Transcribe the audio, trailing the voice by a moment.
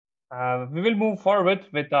We will move forward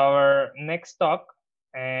with our next talk,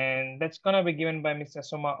 and that's going to be given by Mr.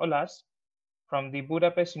 Soma Olasz from the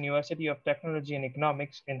Budapest University of Technology and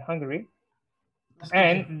Economics in Hungary.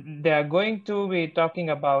 And they are going to be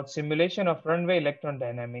talking about simulation of runaway electron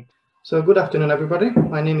dynamics. So good afternoon, everybody.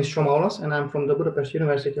 My name is Soma Olasz, and I'm from the Budapest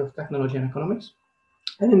University of Technology and Economics.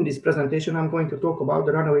 And in this presentation, I'm going to talk about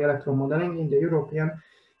the runaway electron modeling in the European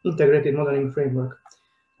Integrated Modeling Framework.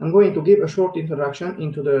 I'm going to give a short introduction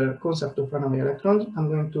into the concept of runaway electrons. I'm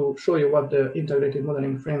going to show you what the Integrated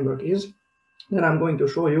Modeling Framework is. Then I'm going to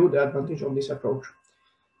show you the advantage of this approach.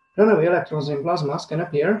 Runaway electrons in plasmas can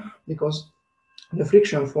appear because the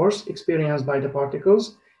friction force experienced by the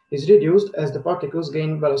particles is reduced as the particles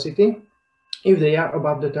gain velocity if they are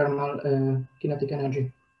above the thermal kinetic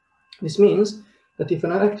energy. This means that if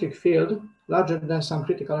an electric field larger than some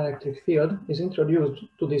critical electric field is introduced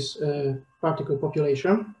to this particle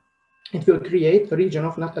population, it will create a region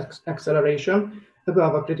of net acceleration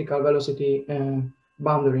above a critical velocity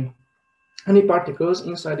boundary. Any particles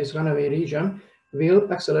inside this runaway region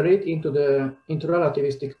will accelerate into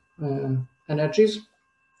relativistic energies,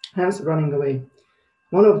 hence running away.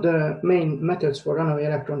 One of the main methods for runaway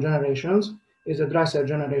electron generations is the Dreiser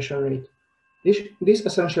generation rate. This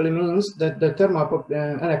essentially means that the thermal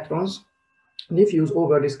electrons diffuse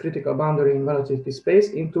over this critical boundary in velocity space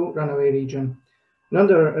into runaway region.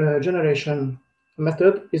 Another generation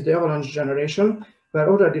method is the avalanche generation, where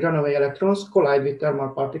already runaway electrons collide with thermal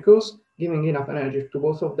particles, giving enough energy to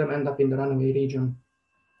both of them end up in the runaway region.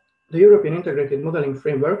 The European Integrated Modeling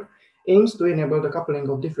Framework aims to enable the coupling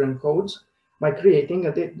of different codes by creating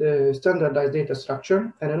a standardized data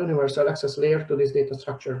structure and a universal access layer to this data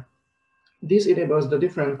structure. This enables the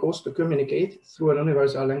different codes to communicate through a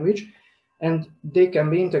universal language, and they can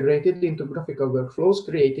be integrated into graphical workflows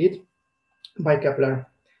created by Kepler.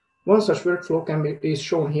 One such workflow is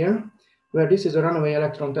shown here, where this is a runaway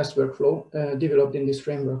electron test workflow developed in this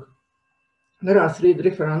framework. There are three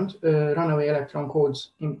different runaway electron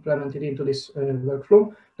codes implemented into this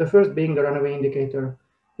workflow, the first being the runaway indicator.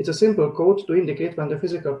 It's a simple code to indicate when the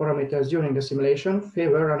physical parameters during the simulation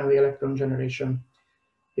favor runaway electron generation.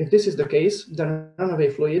 If this is the case, then runaway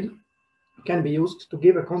fluid can be used to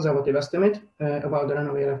give a conservative estimate about the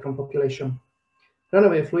runaway electron population.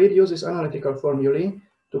 Runaway fluid uses analytical formulae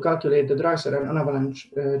to calculate the Dreiser and avalanche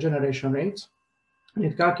generation rates.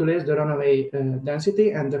 It calculates the runaway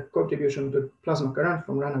density and the contribution to plasma current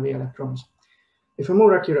from runaway electrons. If a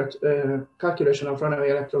more accurate calculation of runaway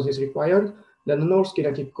electrons is required, then the Norse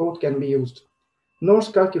kinetic code can be used.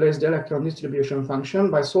 Norse calculates the electron distribution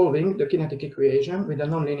function by solving the kinetic equation with a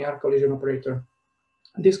nonlinear collision operator.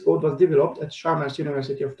 This code was developed at Chalmers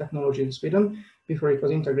University of Technology in Sweden before it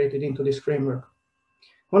was integrated into this framework.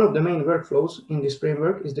 One of the main workflows in this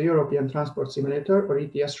framework is the European Transport Simulator, or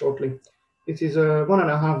ETS shortly. It is a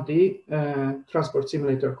 1.5D transport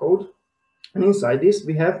simulator code, and inside this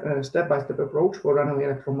we have a step-by-step approach for runaway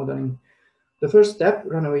electron modeling. The first step,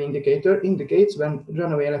 runaway indicator, indicates when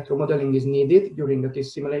runaway electron modeling is needed during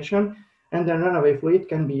this simulation, and then runaway fluid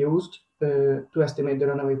can be used to estimate the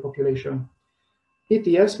runaway population.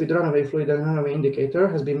 ETS with runaway fluid and runaway indicator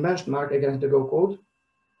has been benchmarked against the Go code,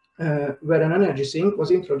 where an energy sink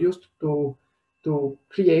was introduced to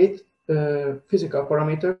create physical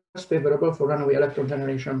parameters favorable for runaway electron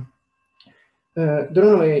generation. The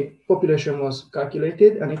runaway population was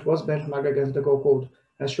calculated and it was benchmarked against the Go code,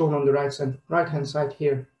 as shown on the right-hand side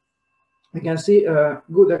here. We can see a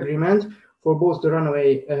good agreement for both the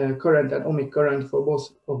runaway current and ohmic current for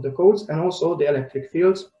both of the codes, and also the electric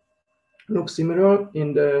fields look similar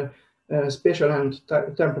in the spatial and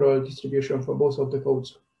temporal distribution for both of the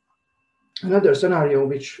codes. Another scenario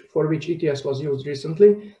for which ETS was used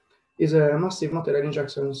recently is a massive material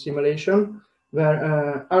injection simulation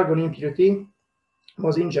where argon impurity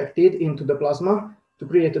was injected into the plasma to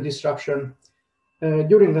create a disruption.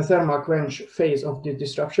 During the thermal quench phase of the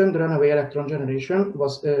disruption, the runaway electron generation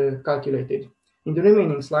was calculated. In the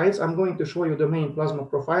remaining slides, I'm going to show you the main plasma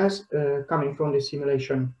profiles coming from this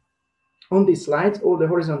simulation. On these slides, all the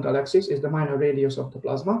horizontal axis is the minor radius of the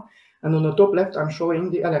plasma, and on the top left, I'm showing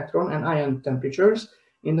the electron and ion temperatures.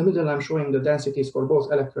 In the middle, I'm showing the densities for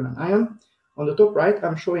both electron and ion. On the top right,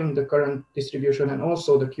 I'm showing the current distribution and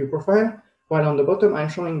also the Q profile, while on the bottom, I'm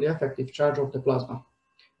showing the effective charge of the plasma.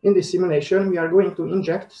 In this simulation, we are going to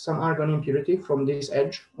inject some argon impurity from this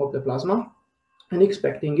edge of the plasma and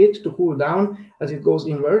expecting it to cool down as it goes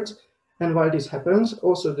inwards. And while this happens,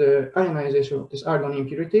 also the ionization of this argon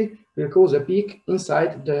impurity will cause a peak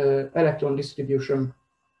inside the electron distribution.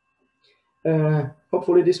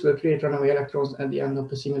 Hopefully this will create runaway electrons at the end of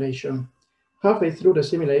the simulation. Halfway through the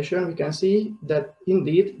simulation, we can see that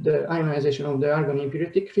indeed the ionization of the argon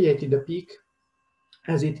impurity created a peak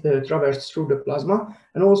as it traversed through the plasma,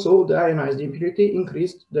 and also the ionized impurity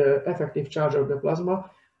increased the effective charge of the plasma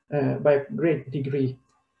by a great degree.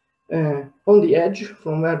 On the edge,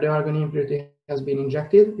 from where the argon impurity has been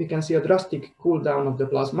injected, we can see a drastic cool down of the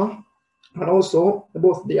plasma, and also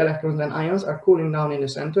both the electrons and ions are cooling down in the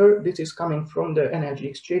center. This is coming from the energy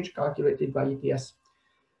exchange calculated by ETS.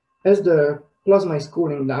 As the plasma is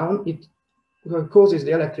cooling down, it causes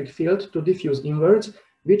the electric field to diffuse inwards,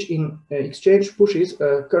 which in exchange pushes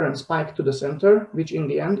a current spike to the center, which in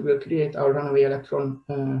the end will create our runaway electron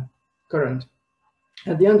current.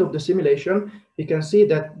 At the end of the simulation, we can see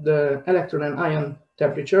that the electron and ion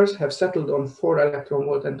temperatures have settled on 4 electron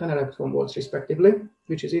volt and 10 electron volts respectively,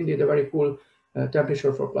 which is indeed a very cool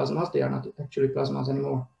temperature for plasmas. They are not actually plasmas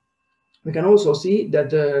anymore. We can also see that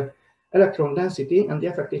the electron density and the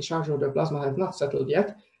effective charge of the plasma have not settled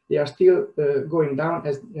yet. They are still going down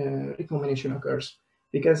as recombination occurs.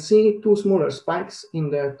 We can see 2 smaller spikes in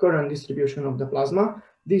the current distribution of the plasma.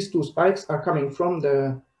 These 2 spikes are coming from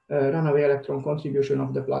the runaway electron contribution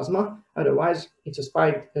of the plasma. Otherwise, it's a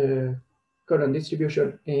spiked current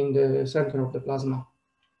distribution in the center of the plasma.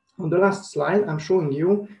 On the last slide, I'm showing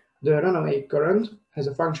you the runaway current as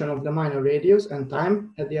a function of the minor radius and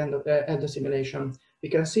time at the end of the simulation. We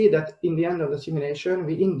can see that in the end of the simulation,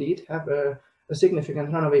 we indeed have a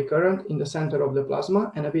significant runaway current in the center of the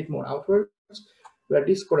plasma and a bit more outwards, where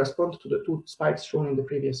this corresponds to the 2 spikes shown in the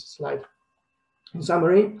previous slide. In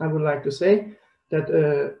summary, I would like to say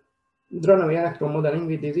that runaway electron modeling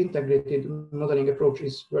with this integrated modeling approach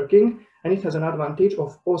is working, and it has an advantage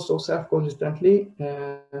of also self-consistently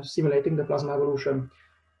simulating the plasma evolution.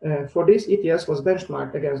 For this, ETS was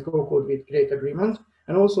benchmarked against Go code with great agreement,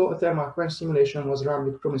 and also a thermal quench simulation was run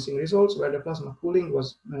with promising results where the plasma cooling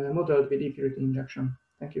was modeled with impurity injection.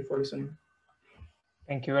 Thank you for listening.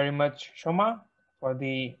 Thank you very much, Soma, for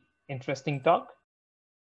the interesting talk.